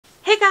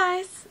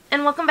guys,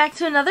 and welcome back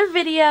to another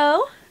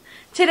video.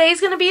 Today's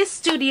going to be a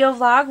studio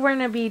vlog. We're going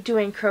to be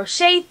doing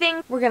crochet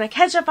things. We're going to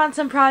catch up on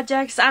some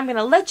projects. I'm going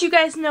to let you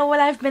guys know what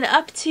I've been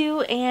up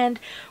to, and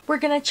we're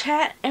going to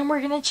chat, and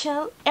we're going to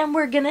chill, and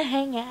we're going to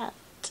hang out.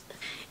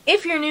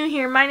 If you're new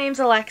here, my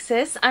name's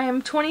Alexis. I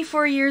am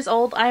 24 years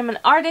old. I'm an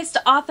artist,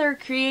 author,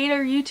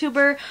 creator,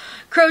 YouTuber,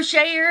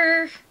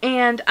 crocheter,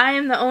 and I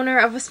am the owner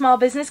of a small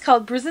business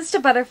called Bruises to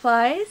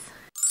Butterflies.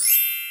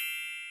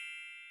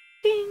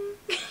 Ding!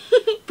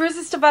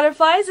 Bruises to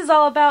Butterflies is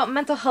all about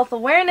mental health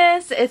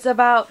awareness. It's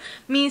about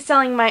me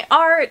selling my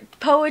art,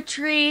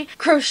 poetry,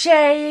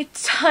 crochet,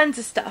 tons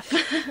of stuff.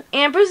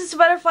 And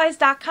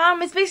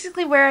bruisestobutterflies.com is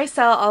basically where I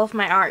sell all of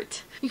my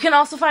art. You can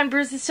also find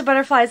Bruises to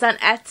Butterflies on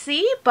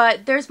Etsy,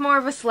 but there's more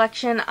of a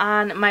selection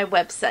on my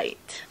website.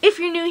 If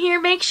you're new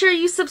here, make sure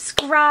you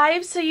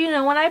subscribe so you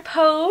know when I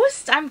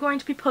post. I'm going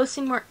to be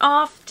posting more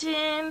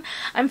often.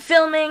 I'm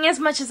filming as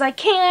much as I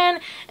can,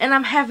 and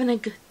I'm having a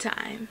good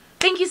time.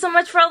 Thank you so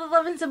much for all the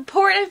love and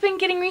support I've been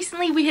getting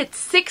recently. We hit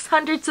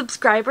 600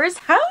 subscribers.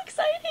 How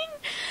exciting!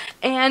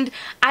 And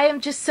I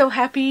am just so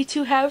happy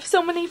to have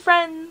so many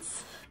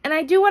friends. And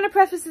I do want to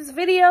preface this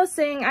video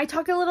saying I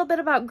talk a little bit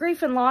about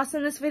grief and loss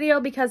in this video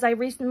because I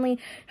recently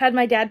had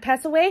my dad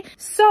pass away.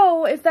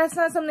 So if that's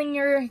not something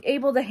you're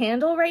able to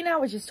handle right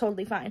now, which is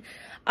totally fine,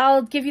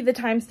 I'll give you the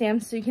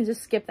timestamp so you can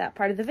just skip that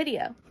part of the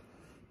video.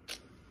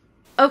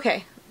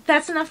 Okay,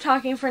 that's enough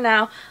talking for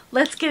now.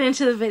 Let's get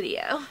into the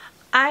video.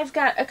 I've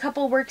got a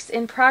couple works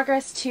in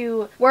progress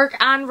to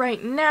work on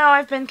right now.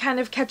 I've been kind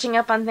of catching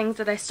up on things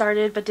that I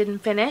started but didn't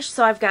finish.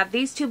 So I've got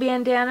these two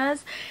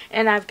bandanas,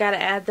 and I've got to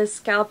add the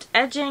scalloped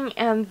edging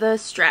and the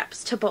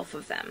straps to both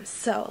of them.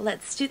 So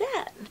let's do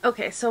that.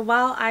 Okay, so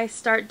while I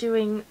start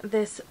doing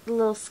this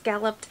little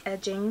scalloped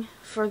edging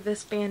for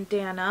this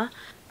bandana,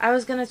 I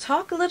was going to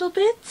talk a little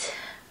bit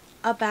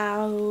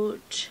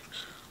about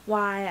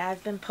why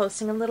I've been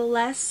posting a little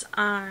less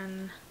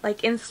on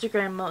like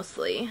Instagram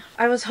mostly.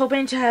 I was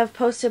hoping to have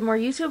posted more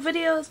YouTube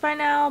videos by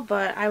now,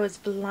 but I was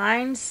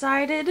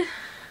blindsided,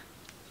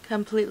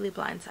 completely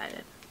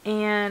blindsided.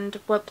 And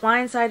what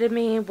blindsided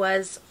me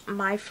was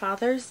my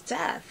father's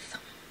death.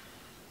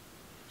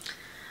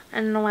 I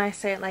don't know why I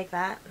say it like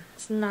that.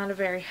 It's not a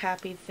very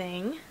happy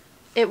thing.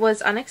 It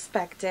was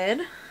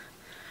unexpected.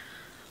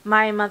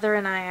 My mother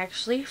and I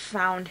actually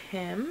found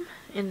him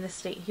in the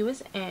state he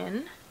was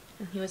in.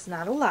 And he was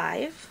not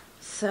alive,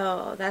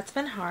 so that's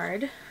been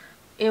hard.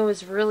 It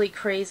was really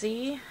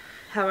crazy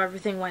how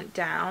everything went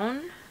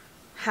down,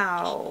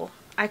 how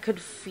I could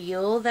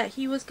feel that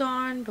he was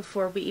gone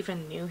before we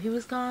even knew he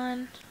was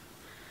gone.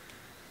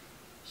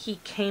 He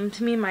came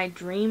to me in my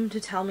dream to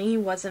tell me he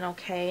wasn't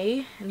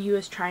okay, and he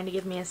was trying to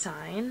give me a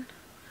sign.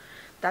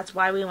 That's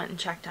why we went and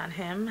checked on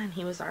him, and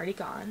he was already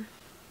gone.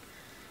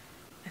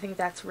 I think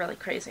that's really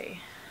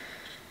crazy.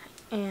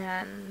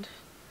 And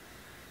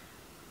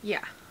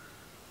yeah.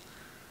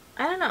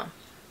 I don't know.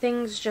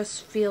 Things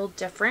just feel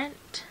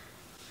different.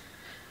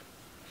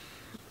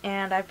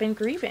 And I've been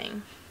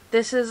grieving.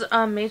 This is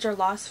a major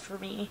loss for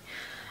me.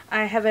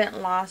 I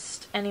haven't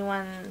lost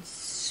anyone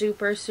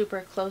super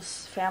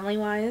close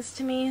family-wise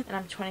to me, and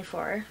I'm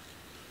 24.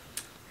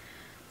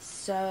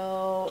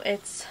 So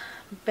it's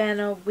been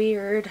a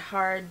weird,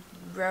 hard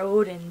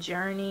road and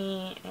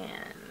journey,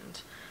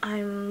 and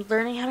I'm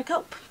learning how to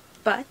cope.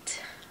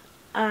 But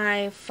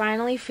I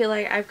finally feel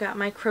like I've got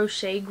my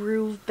crochet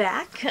groove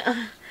back.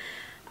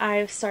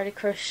 I've started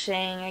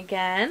crocheting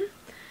again.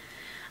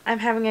 I'm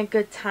having a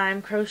good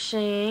time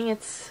crocheting.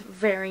 It's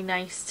very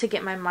nice to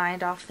get my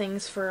mind off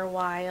things for a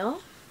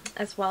while,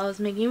 as well as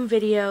making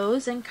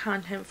videos and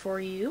content for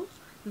you.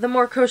 The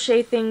more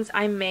crochet things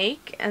I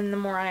make and the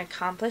more I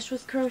accomplish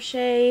with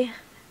crochet,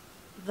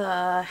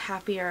 the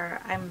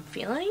happier I'm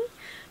feeling,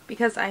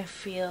 because I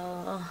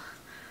feel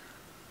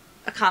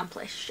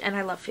accomplished, and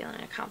I love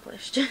feeling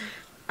accomplished.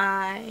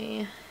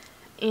 I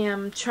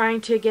am trying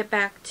to get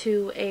back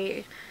to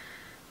a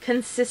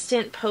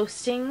consistent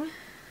posting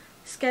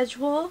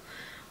schedule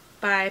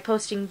by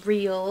posting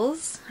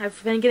reels.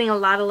 I've been getting a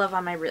lot of love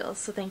on my reels,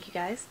 so thank you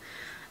guys.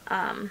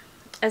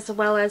 As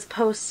well as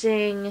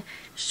posting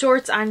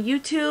shorts on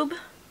YouTube.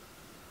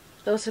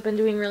 Those have been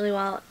doing really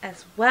well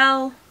as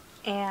well,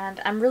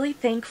 and I'm really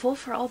thankful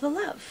for all the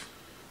love.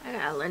 I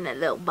gotta learn that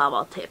little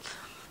bobble tip.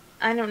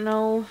 I don't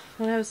know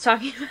what I was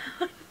talking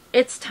about.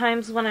 It's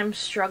times when I'm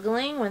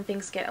struggling, when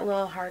things get a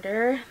little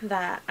harder,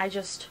 that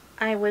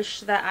I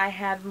wish that I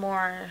had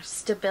more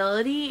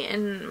stability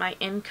in my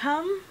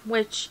income,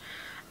 which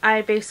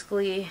I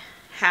basically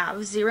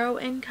have zero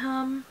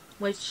income,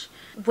 which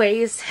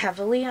weighs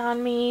heavily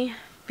on me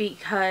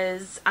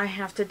because I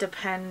have to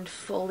depend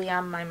fully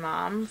on my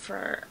mom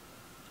for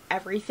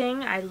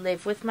everything. I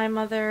live with my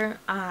mother.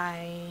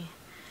 I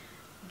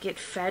get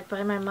fed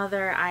by my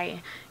mother.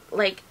 I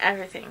like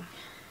everything.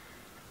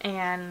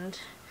 And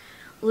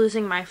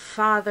losing my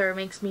father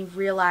makes me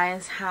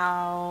realize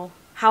how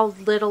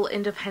little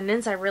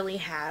independence I really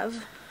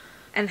have,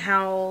 and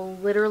how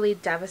literally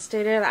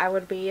devastated I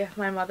would be if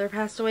my mother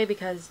passed away,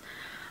 because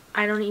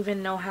I don't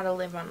even know how to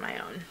live on my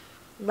own,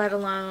 let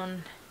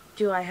alone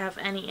do I have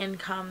any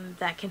income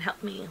that can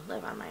help me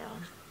live on my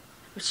own.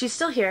 But she's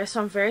still here,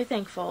 so I'm very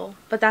thankful.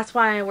 But that's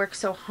why I work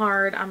so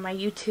hard on my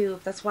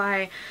YouTube. That's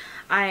why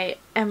I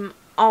am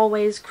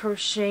always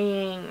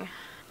crocheting.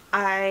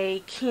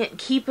 I can't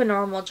keep a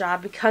normal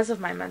job because of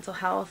my mental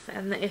health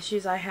and the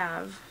issues I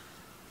have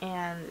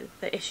and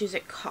the issues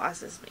it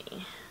causes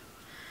me.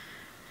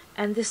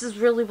 And this is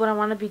really what I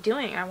want to be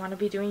doing. I want to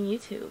be doing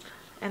YouTube.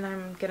 And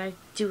I'm going to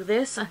do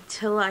this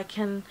until I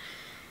can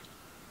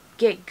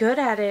get good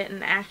at it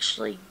and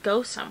actually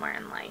go somewhere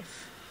in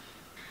life.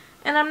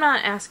 And I'm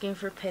not asking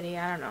for pity,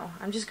 I don't know.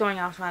 I'm just going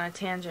off on a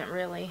tangent,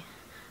 really.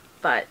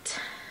 But,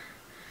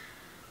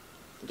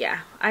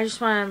 yeah, I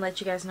just want to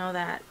let you guys know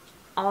that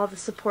all the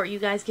support you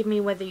guys give me,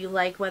 whether you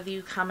like, whether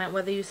you comment,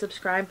 whether you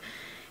subscribe,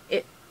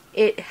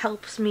 it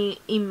helps me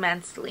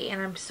immensely.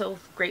 And I'm so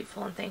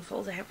grateful and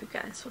thankful to have you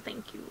guys, so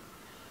thank you.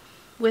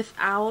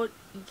 Without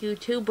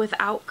YouTube,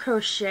 without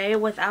crochet,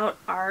 without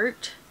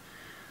art,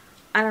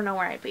 I don't know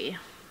where I'd be.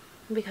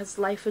 Because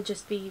life would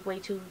just be way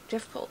too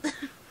difficult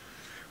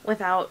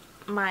without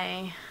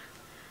my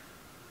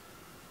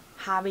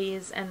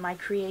hobbies and my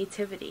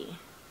creativity.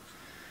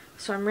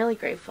 So I'm really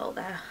grateful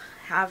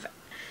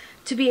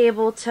to be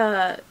able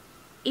to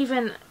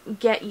even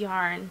get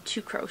yarn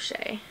to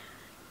crochet.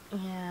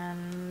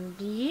 And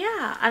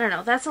yeah, I don't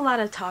know, that's a lot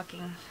of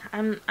talking.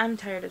 I'm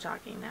tired of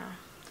talking now.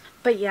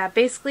 But yeah,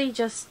 basically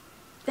just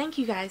thank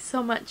you guys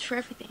so much for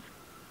everything.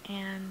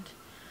 And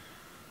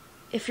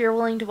if you're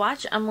willing to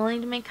watch, I'm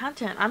willing to make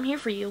content. I'm here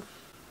for you.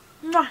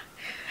 Mwah!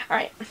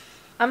 Alright,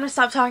 I'm going to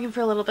stop talking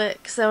for a little bit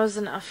because that was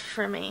enough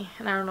for me.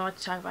 And I don't know what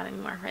to talk about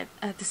anymore right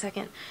at the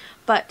second.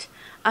 But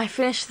I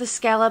finished the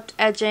scalloped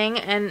edging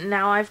and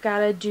now I've got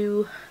to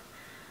do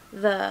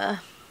the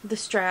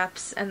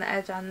straps and the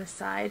edge on this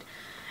side.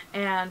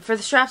 And for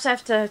the straps I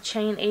have to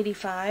chain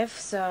 85,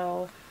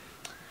 so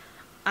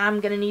I'm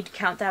going to need to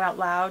count that out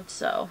loud.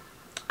 So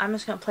I'm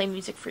just going to play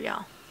music for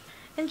y'all.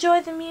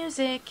 Enjoy the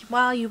music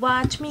while you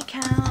watch me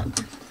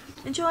count.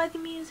 Enjoy the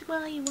music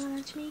while you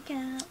watch me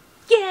count.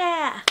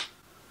 Yeah!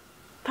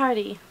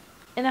 Party.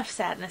 Enough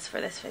sadness for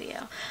this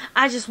video.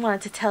 I just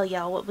wanted to tell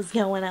y'all what was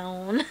going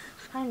on.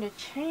 Time to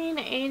chain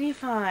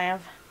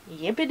 85.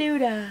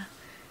 Yippee-doo-dah.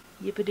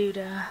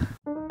 Yippee-doo-dah.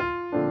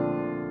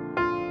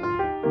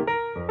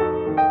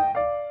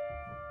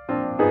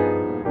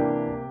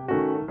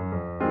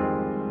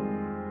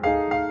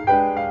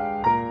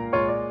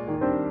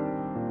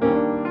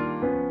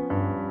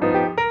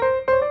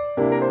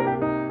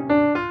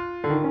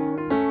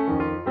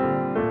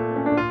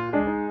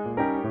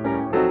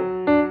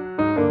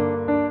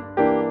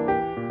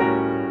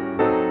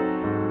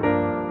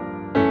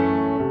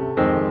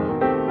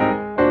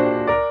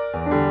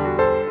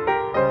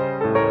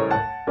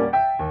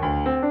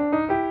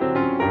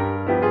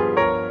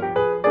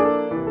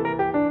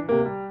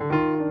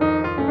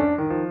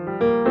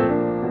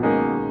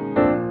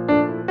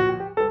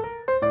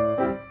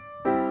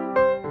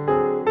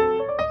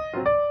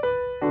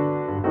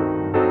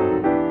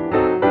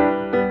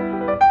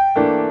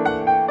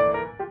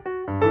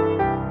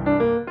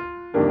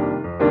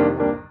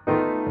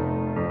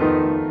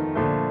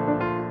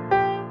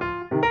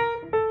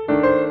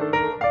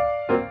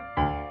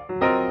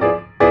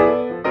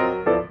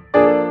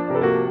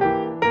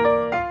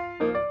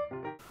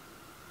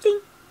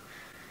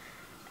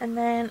 And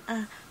then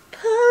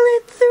pull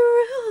it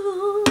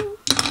through.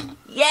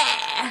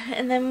 Yeah!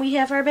 And then we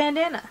have our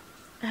bandana.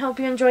 I hope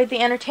you enjoyed the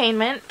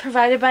entertainment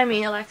provided by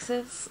me,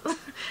 Alexis.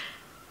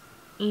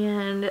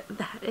 And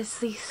that is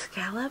the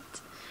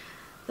scalloped,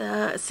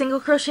 the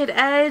single crocheted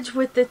edge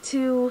with the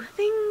two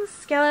things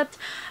scalloped.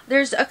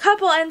 There's a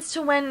couple ends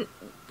to wend in.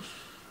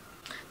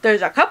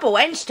 There's a couple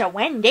ends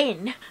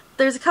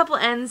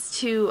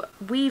to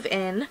weave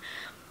in,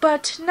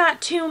 but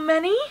not too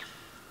many.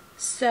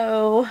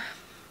 So,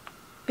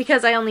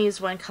 because I only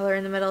used one color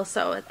in the middle,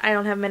 so I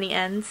don't have many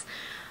ends.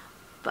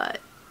 But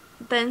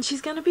then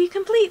she's going to be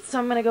complete, so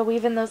I'm going to go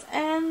weave in those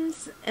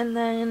ends, and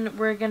then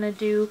we're going to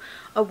do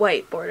a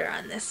white border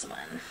on this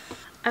one.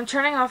 I'm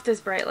turning off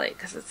this bright light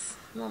because it's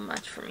a little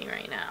much for me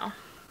right now.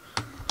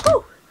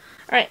 Whew!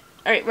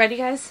 Alright, ready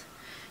guys?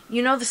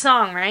 You know the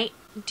song, right?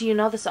 Do you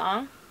know the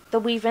song? The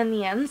Weave in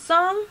the End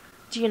song?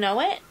 Do you know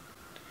it?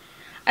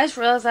 I just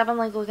realized I've been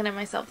like looking at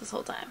myself this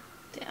whole time.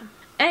 Damn.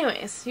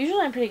 Anyways,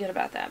 usually I'm pretty good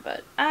about that,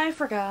 but I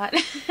forgot.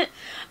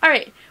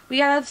 Alright, we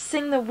gotta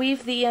sing the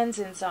Weave the Ends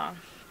in song.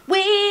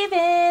 Weave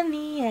in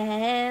the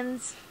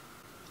ends.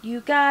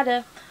 You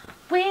gotta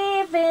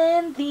weave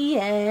in the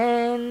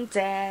ends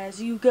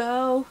as you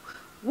go.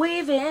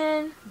 Weave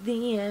in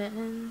the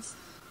ends.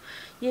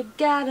 You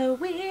gotta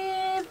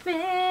weave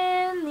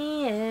in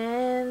the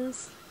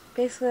ends.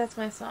 Basically, that's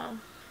my song.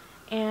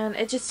 And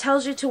it just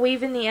tells you to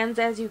weave in the ends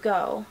as you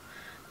go.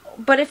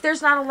 But if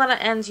there's not a lot of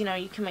ends, you know,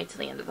 you can wait till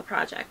the end of the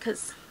project,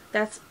 because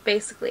that's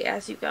basically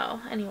as you go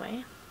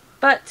anyway.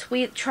 But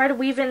we try to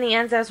weave in the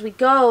ends as we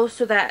go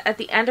so that at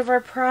the end of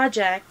our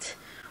project,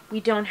 we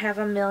don't have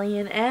a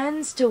million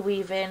ends to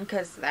weave in,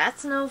 because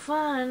that's no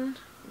fun.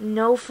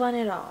 No fun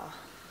at all.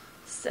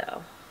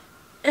 So,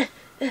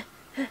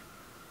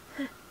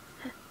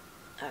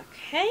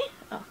 Okay,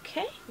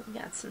 okay, we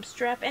got some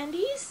strap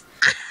endies.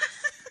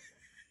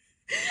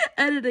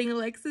 Editing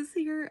Alexis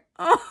here.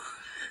 Oh.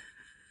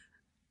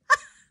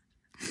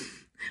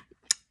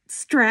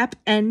 Strap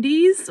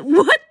endies?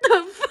 What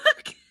the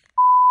fuck?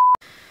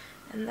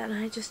 And then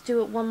I just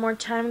do it one more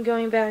time,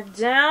 going back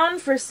down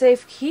for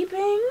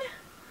safekeeping.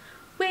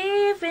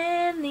 Weave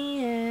in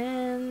the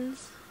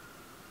ends.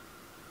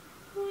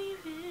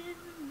 Weave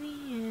in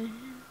the ends.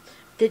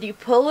 Did you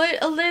pull it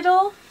a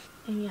little?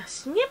 And you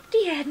snip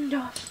the end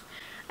off.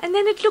 And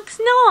then it looks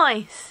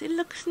nice. It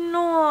looks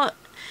not.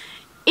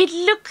 It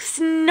looks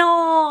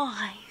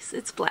nice.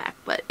 It's black,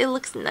 but it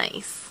looks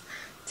nice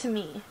to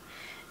me.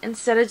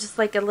 Instead of just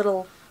like a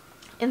little,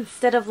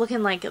 instead of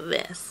looking like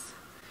this,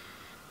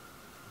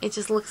 it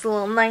just looks a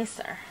little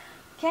nicer.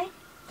 Okay?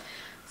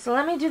 So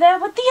let me do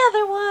that with the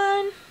other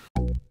one.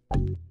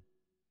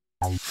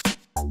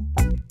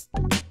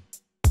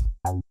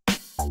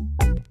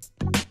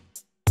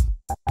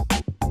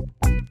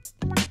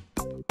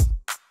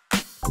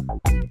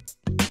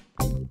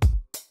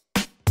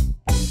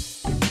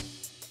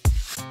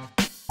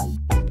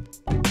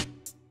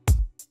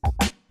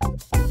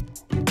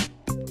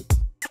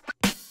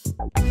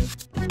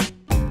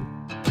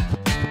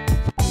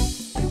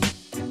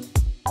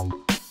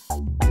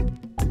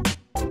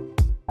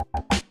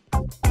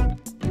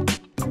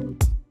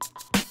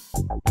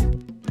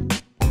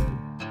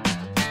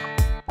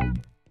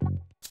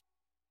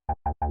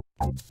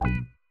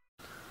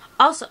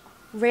 Also,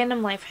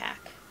 random life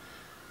hack.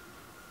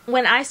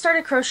 When I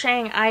started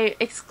crocheting, I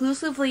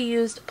exclusively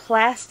used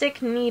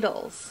plastic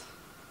needles.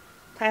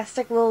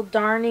 Plastic little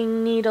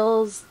darning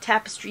needles,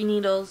 tapestry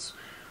needles,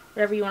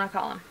 whatever you want to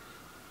call them.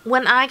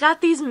 When I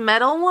got these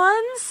metal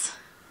ones,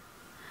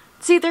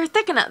 see, they're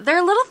thick enough.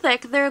 They're a little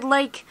thick. They're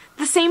like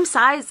the same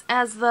size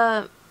as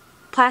the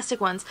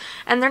plastic ones.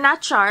 And they're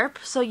not sharp,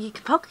 so you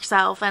can poke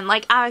yourself. And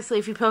like, obviously,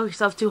 if you poke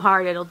yourself too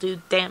hard, it'll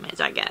do damage,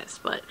 I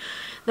guess. But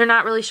they're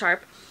not really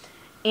sharp.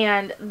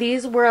 And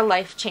these were a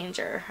life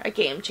changer, a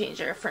game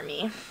changer for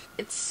me.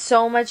 It's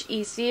so much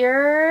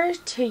easier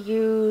to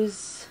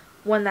use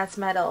one that's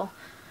metal.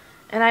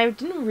 And I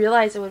didn't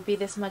realize it would be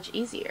this much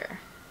easier.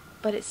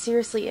 But it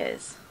seriously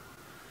is.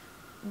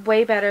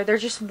 Way better. They're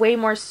just way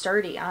more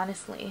sturdy,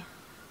 honestly.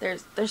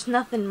 There's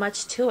nothing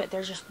much to it.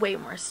 They're just way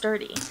more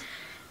sturdy.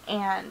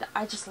 And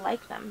I just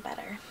like them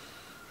better.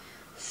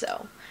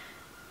 So,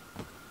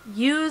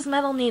 use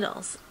metal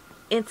needles.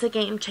 It's a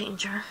game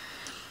changer.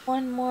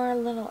 One more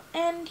little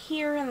end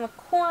here in the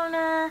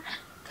corner,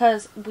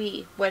 because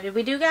what did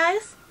we do,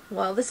 guys?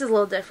 Well, this is a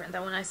little different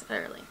than what I said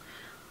earlier.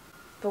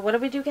 But what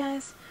did we do,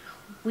 guys?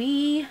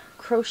 We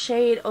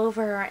crocheted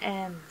over our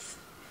ends.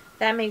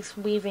 That makes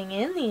weaving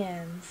in the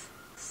ends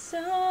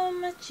so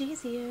much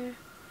easier.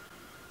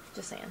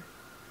 Just saying.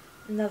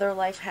 Another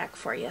life hack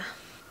for you.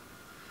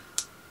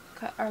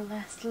 Cut our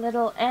last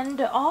little end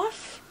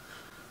off.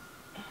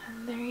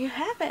 And there you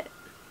have it.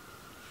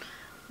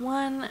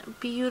 One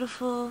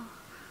beautiful,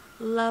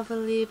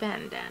 lovely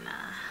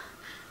bandana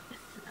with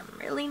some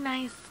really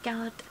nice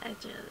scalloped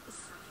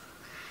edges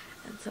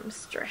and some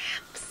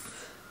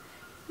straps.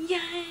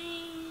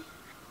 Yay!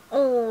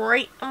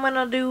 Alright, I'm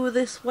gonna do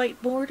this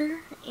white border,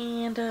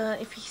 and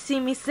if you see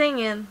me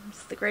singing,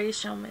 it's The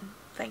Greatest Showman.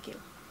 Thank you.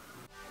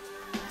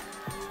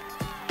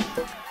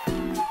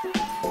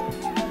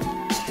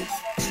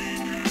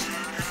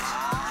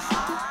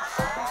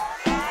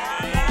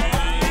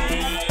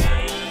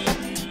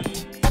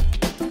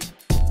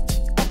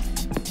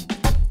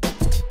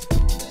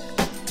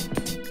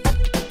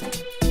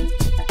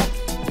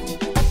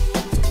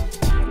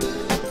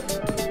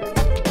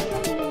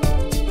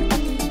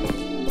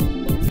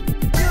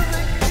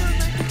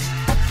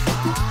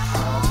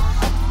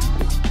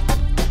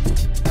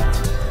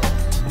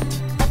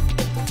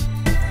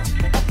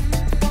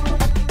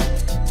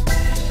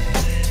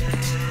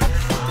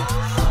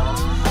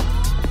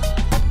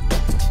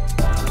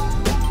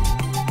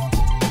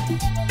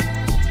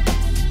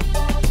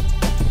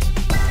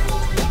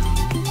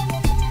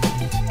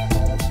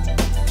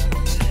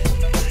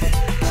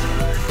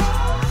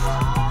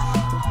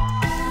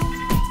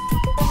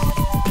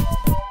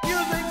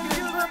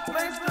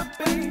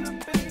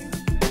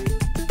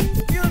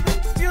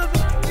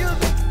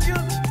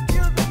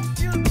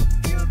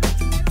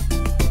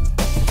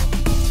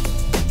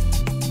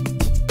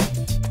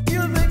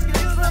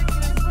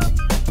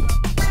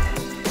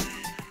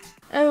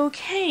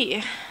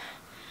 Okay,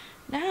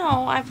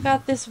 now I've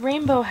got this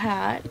rainbow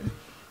hat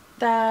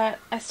that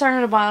I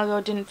started a while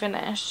ago, didn't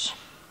finish.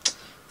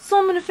 So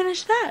I'm going to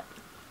finish that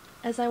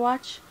as I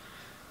watch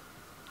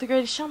The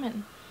Greatest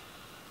Showman.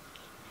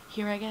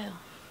 Here I go.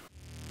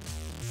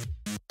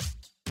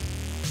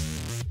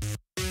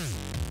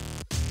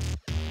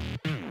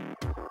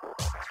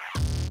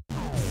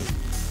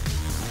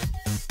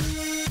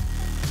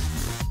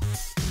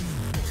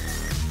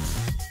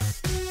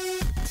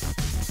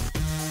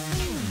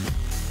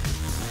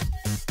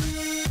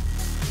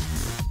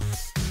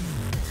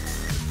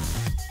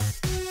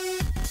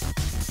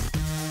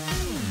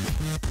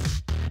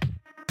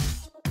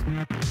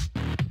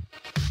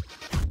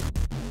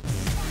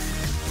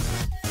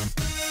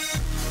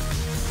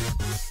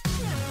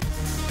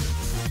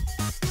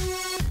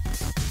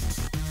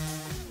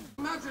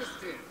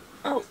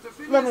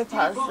 Let me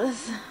pause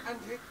this.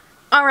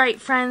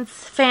 Alright, friends,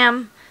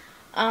 fam.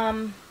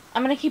 I'm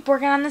gonna keep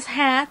working on this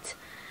hat,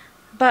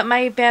 but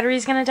my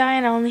battery's gonna die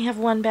and I only have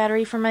one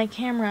battery for my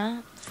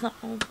camera. So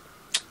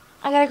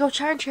I gotta go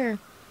charge her.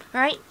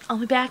 Alright, I'll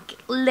be back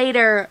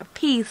later.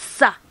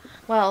 Peace.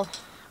 Well,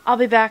 I'll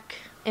be back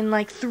in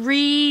like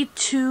 3,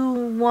 2,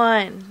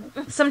 1.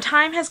 Some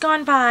time has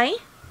gone by.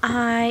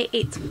 I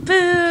ate some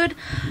food,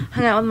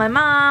 hung out with my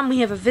mom. We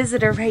have a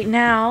visitor right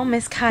now,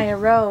 Miss Kaya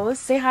Rose.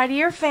 Say hi to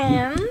your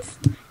fans.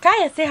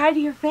 Kaya, say hi to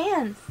your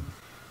fans.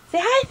 Say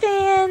hi,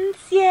 fans.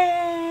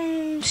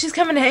 Yay. She's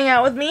coming to hang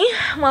out with me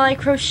while I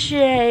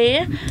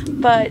crochet.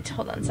 But,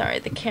 hold on, sorry,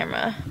 the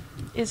camera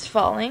is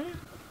falling.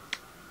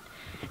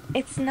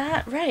 It's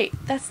not right.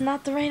 That's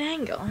not the right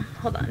angle.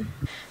 Hold on.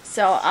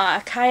 So,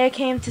 Kaya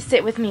came to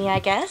sit with me, I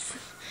guess.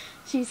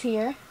 She's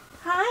here.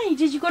 Hi,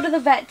 did you go to the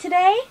vet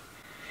today?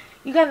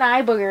 You got an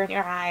eye booger in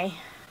your eye.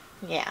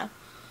 Yeah.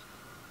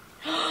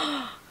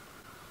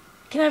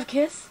 Can I have a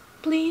kiss?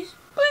 Please?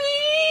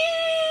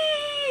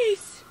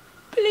 Please!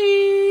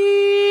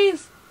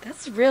 Please!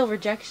 That's real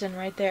rejection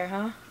right there,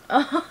 huh?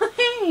 Oh,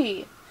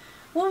 hey!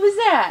 What was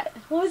that?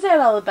 What was that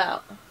all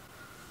about?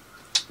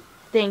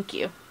 Thank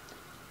you.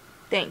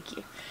 Thank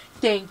you.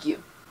 Thank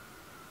you.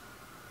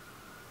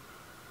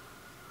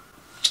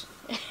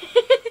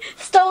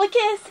 Stole a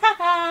kiss!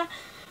 Haha!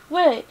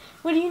 What?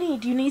 What do you need?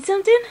 Do you need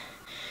something?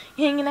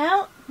 You hanging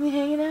out? We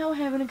hanging out?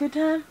 Having a good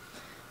time?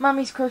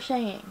 Mommy's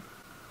crocheting.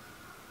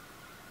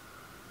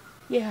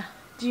 Yeah.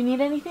 Do you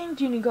need anything?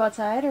 Do you need to go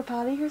outside or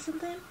potty or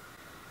something?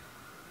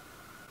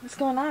 What's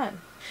going on?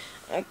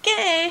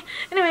 Okay.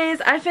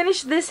 Anyways, I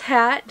finished this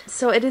hat.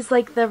 So it is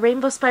like the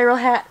rainbow spiral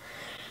hat.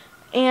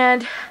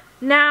 And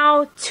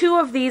now 2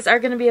 of these are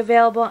going to be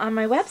available on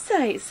my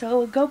website.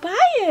 So go buy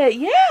it.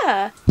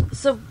 Yeah.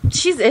 So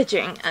she's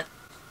itching.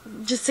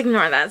 Just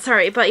ignore that,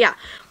 sorry. But yeah,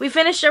 we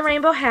finished a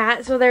rainbow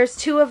hat, so there's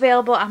 2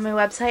 available on my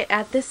website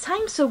at this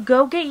time, so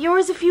go get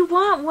yours if you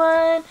want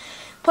one.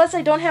 Plus,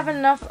 I don't have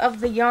enough of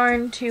the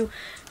yarn to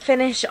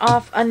finish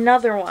off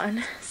another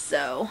one,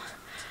 so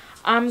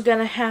I'm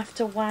gonna have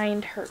to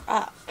wind her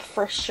up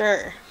for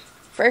sure.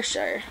 For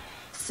sure.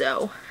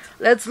 So,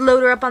 let's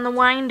load her up on the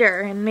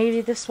winder, and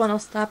maybe this one will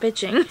stop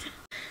itching.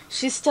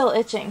 She's still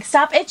itching.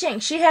 Stop itching!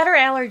 She had her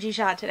allergy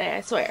shot today,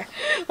 I swear.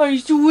 I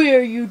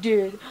swear you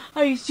did.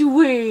 I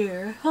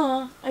swear.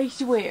 Huh? I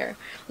swear.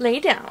 Lay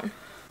down.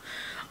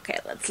 Okay,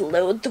 let's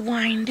load the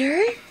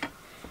winder.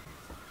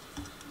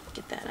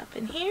 Get that up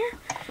in here.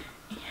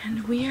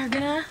 And we're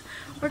gonna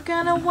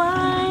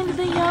wind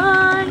the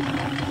yarn.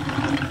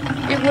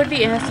 It would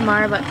be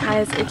ASMR, but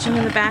Kaya's itching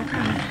in the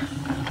background.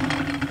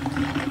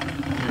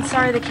 I'm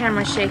sorry the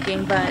camera's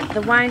shaking, but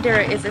the winder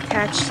is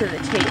attached to the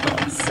table,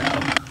 so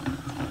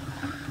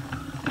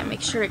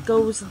make sure it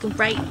goes the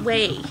right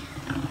way.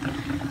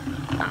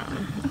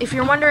 If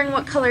you're wondering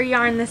what color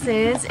yarn this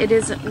is, it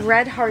is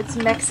Red Hearts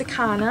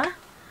Mexicana.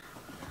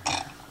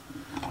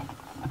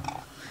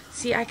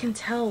 See, I can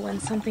tell when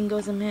something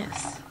goes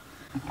amiss.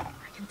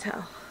 I can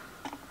tell.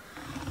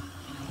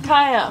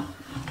 Kaya,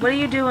 what are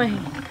you doing?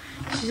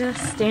 She's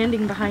just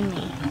standing behind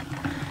me.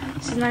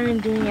 She's not even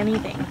doing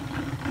anything.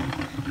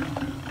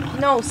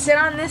 No, sit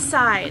on this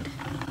side.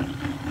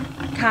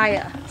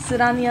 Kaya,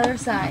 sit on the other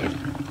side.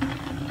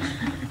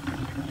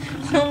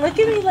 Don't look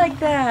at me like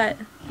that.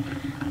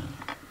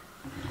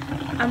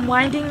 I'm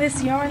winding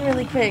this yarn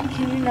really quick.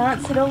 Can you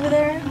not sit over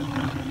there?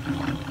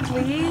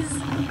 Please?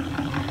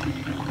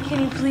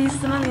 Can you please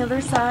sit on the other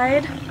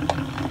side?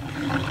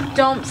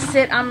 Don't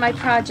sit on my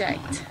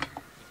project.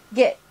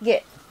 Get.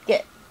 You're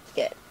get!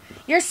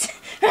 You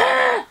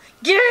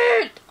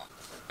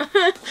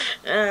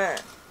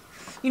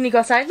need to go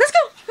outside? Let's go!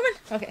 Come on.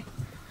 Okay.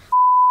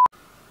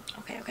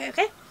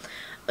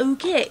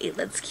 Okay,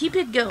 let's keep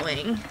it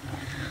going.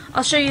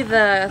 I'll show you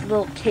the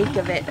little cake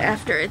of it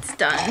after it's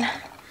done.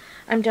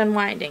 I'm done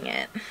winding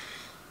it.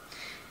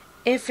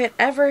 If it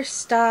ever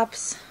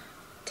stops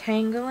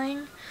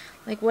tangling,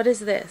 like what is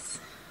this?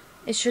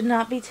 It should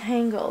not be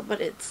tangled, but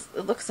it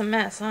looks a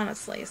mess,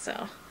 honestly,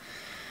 so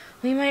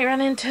we might run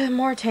into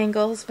more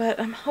tangles, but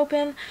I'm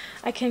hoping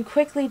I can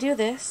quickly do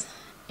this.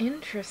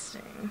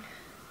 Interesting.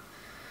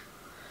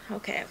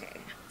 Okay.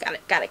 Got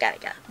it.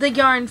 The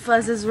yarn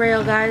fuzz is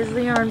real, guys.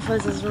 The yarn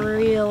fuzz is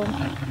real.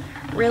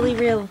 Really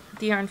real.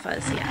 The yarn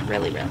fuzz, yeah,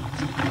 really real.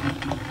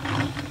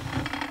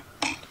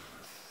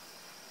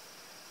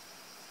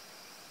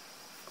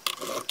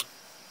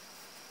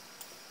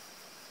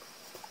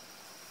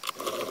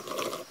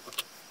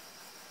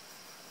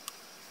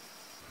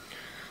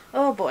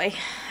 Oh boy.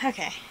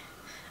 Okay.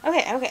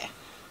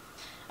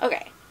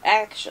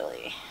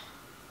 Actually,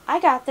 I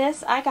got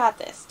this.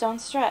 Don't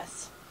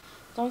stress.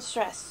 Don't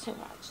stress too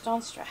much.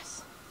 Don't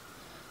stress.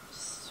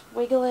 Just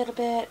wiggle it a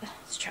bit.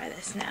 Let's try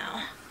this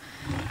now.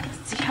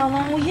 Let's see how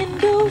long we can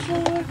go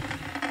for.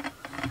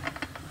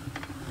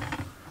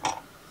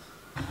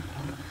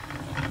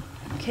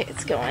 Okay,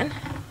 it's going.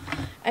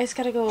 I just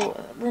gotta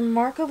go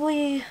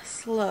remarkably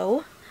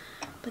slow,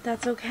 but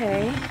that's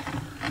okay.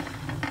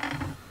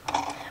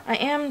 I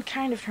am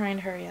kind of trying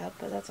to hurry up,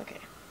 but that's okay.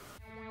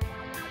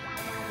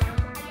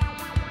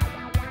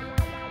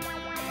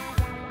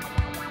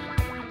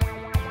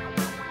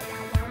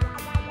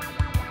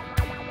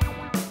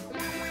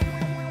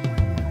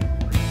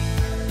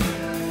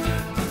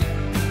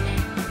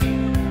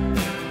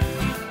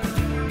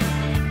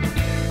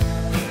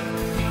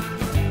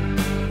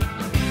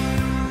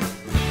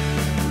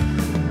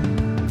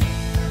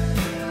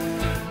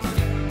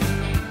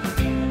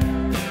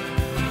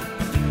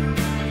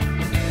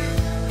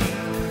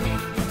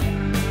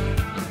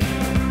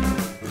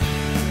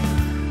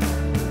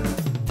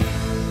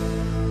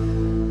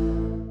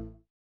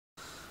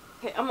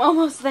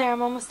 almost there.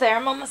 I'm almost there.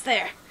 I'm almost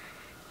there.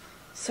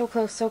 So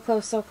close, so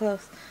close, so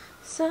close.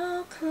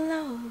 So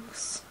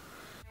close.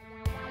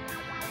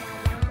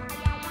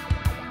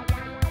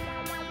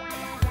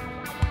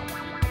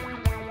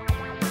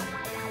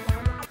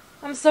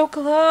 I'm so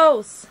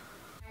close.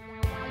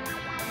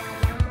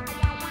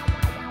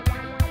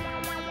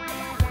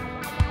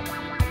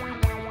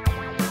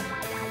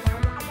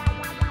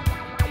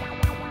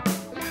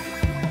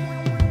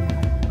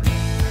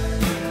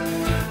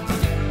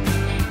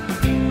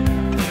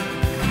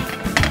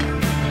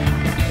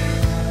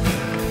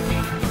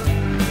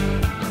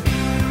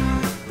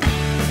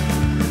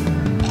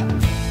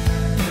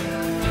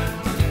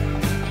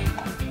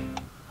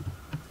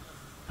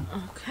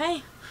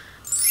 Okay.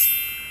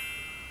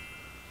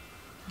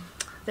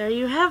 There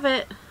you have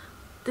it.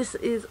 This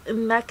is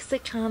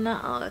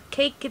Mexicana. I'll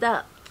cake it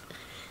up.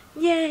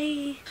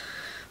 Yay.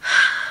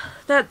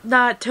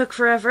 That took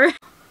forever.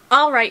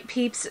 Alright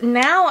peeps,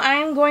 now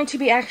I'm going to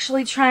be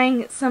actually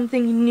trying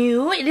something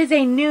new. It is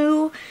a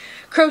new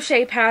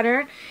crochet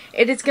pattern.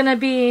 It is going to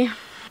be,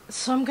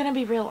 so I'm going to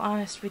be real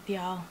honest with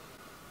y'all.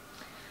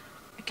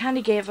 I kind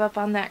of gave up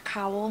on that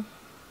cowl.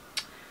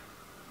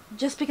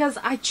 Just because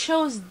I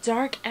chose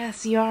dark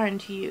ass yarn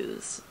to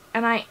use.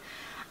 And I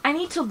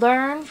need to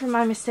learn from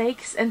my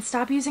mistakes and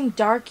stop using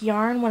dark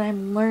yarn when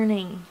I'm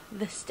learning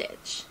the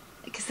stitch.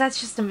 Because that's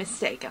just a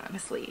mistake,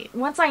 honestly.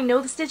 Once I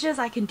know the stitches,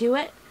 I can do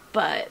it.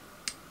 But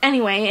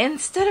anyway,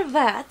 instead of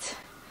that,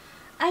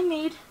 I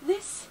made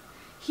this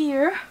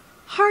here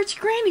heart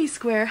granny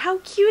square. How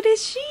cute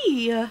is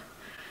she?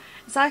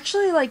 It's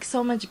actually like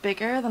so much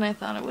bigger than I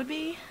thought it would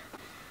be.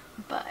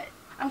 But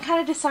I'm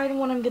kind of deciding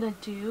what I'm going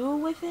to do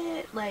with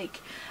it.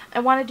 Like, I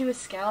want to do a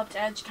scalloped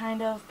edge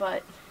kind of,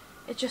 but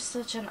it's just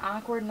such an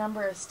awkward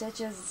number of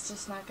stitches. It's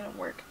just not going to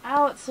work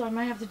out. So I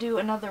might have to do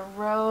another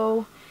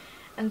row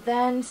and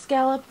then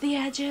scallop the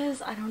edges.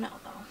 I don't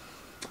know though.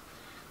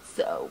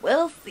 So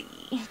we'll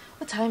see.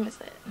 What time is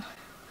it?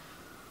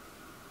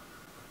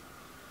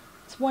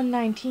 It's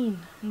 1:19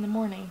 in the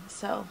morning.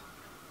 So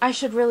I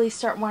should really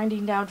start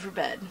winding down for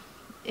bed.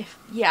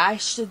 Yeah, I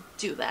should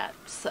do that.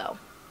 So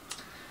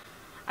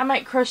I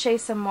might crochet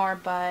some more,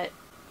 but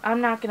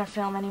I'm not going to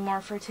film anymore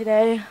for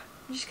today.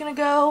 I'm just going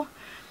to go,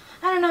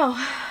 I don't know,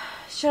 I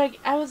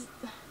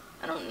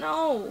don't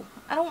know.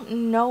 I don't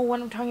know what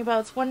I'm talking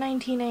about. It's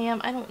 1:19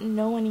 a.m. I don't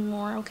know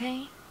anymore,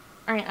 okay?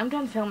 Alright, I'm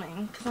done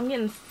filming, because I'm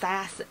getting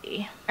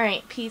sassy.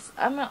 Alright, peace.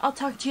 I'll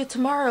talk to you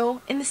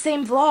tomorrow in the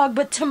same vlog,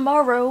 but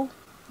tomorrow.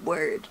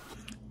 Word.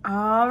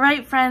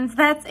 Alright friends,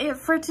 that's it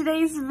for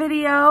today's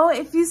video.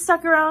 If you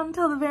stuck around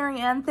till the very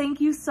end,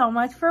 thank you so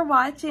much for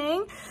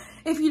watching.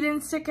 If you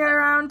didn't stick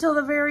around till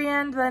the very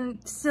end, then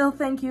still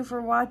thank you for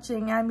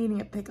watching. I'm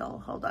eating a pickle.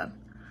 Hold on.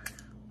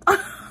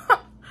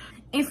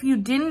 If you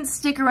didn't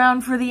stick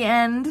around for the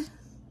end,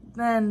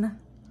 then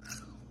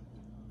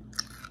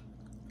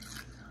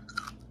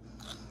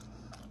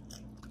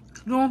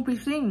you won't be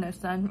seeing this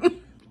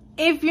then.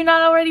 If you're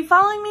not already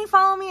following me,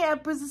 follow me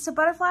at Bruises to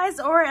Butterflies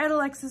or at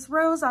Alexis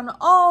Rose on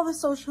all the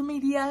social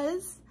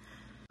medias.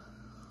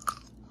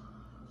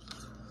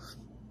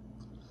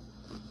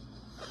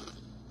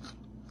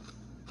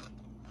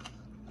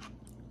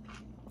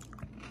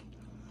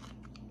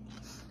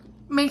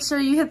 Make sure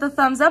you hit the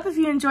thumbs up if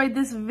you enjoyed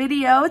this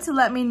video to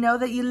let me know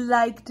that you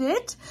liked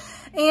it.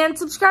 And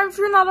subscribe if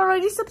you're not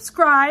already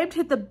subscribed.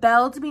 Hit the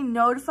bell to be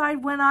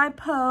notified when I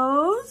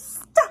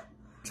post.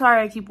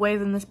 Sorry I keep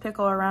waving this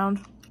pickle around.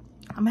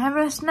 I'm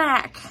having a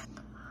snack.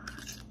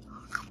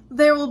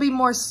 There will be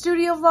more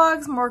studio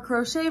vlogs, more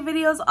crochet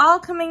videos, all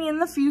coming in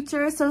the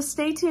future, so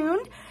stay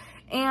tuned.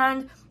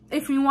 And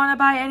if you want to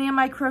buy any of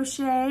my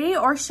crochet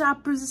or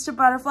shop Bruises to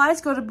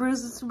Butterflies, go to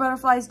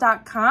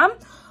bruisestobutterflies.com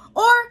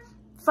or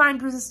find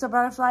Bruises to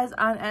Butterflies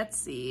on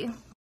Etsy.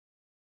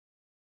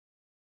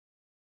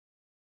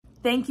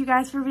 Thank you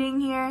guys for being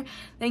here.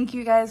 Thank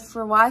you guys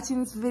for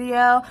watching this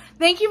video.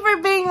 Thank you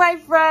for being my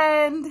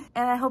friend.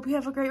 And I hope you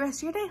have a great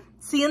rest of your day.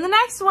 See you in the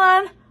next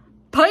one.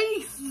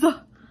 Peace.